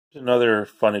Another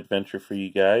fun adventure for you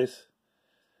guys.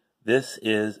 This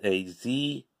is a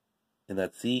Z, and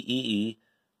that's ZEE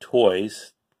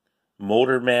Toys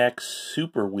MotorMax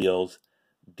Super Wheels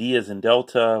D as in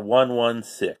Delta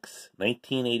 116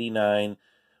 1989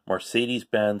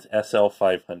 Mercedes-Benz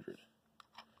SL500.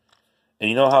 And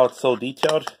you know how it's so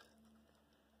detailed?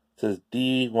 It says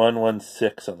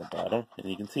D116 on the bottom, and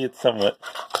you can see it's somewhat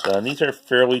done. These are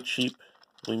fairly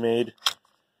cheaply made.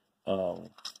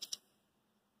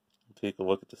 Take a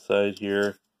look at the side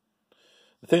here.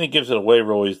 The thing that gives it away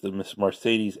really is the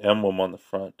Mercedes emblem on the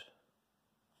front.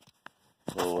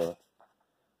 We'll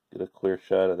get a clear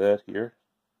shot of that here.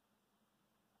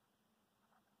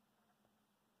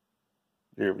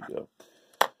 There we go.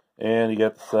 And you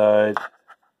got the side.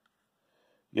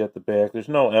 You got the back. There's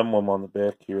no emblem on the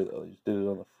back here, though. You just did it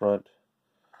on the front.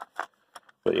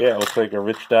 But yeah, it looks like a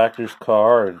rich doctor's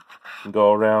car, and you can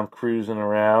go around cruising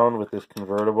around with this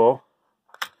convertible.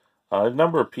 A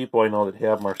number of people I know that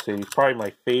have Mercedes. Probably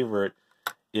my favorite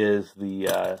is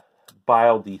the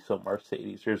biodiesel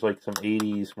Mercedes. There's like some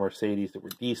 80s Mercedes that were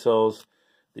diesels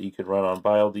that you could run on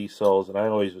biodiesels, and I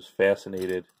always was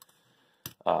fascinated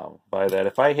by that.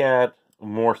 If I had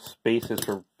more spaces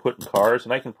for putting cars,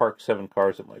 and I can park 7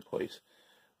 cars at my place,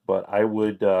 but I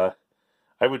would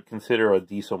consider a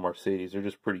diesel Mercedes. They're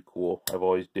just pretty cool. I've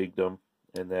always digged them,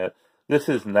 and that this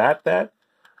is not that.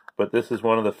 But this is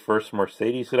one of the first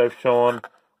Mercedes that I've shown,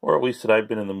 or at least that I've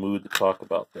been in the mood to talk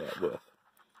about that with.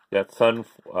 Got sun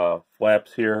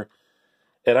flaps here.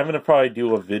 And I'm going to probably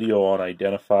do a video on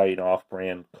identifying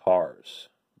off-brand cars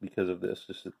because of this.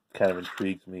 Just it kind of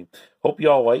intrigues me. Hope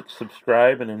you all like,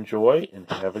 subscribe, and enjoy, and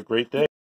have a great day.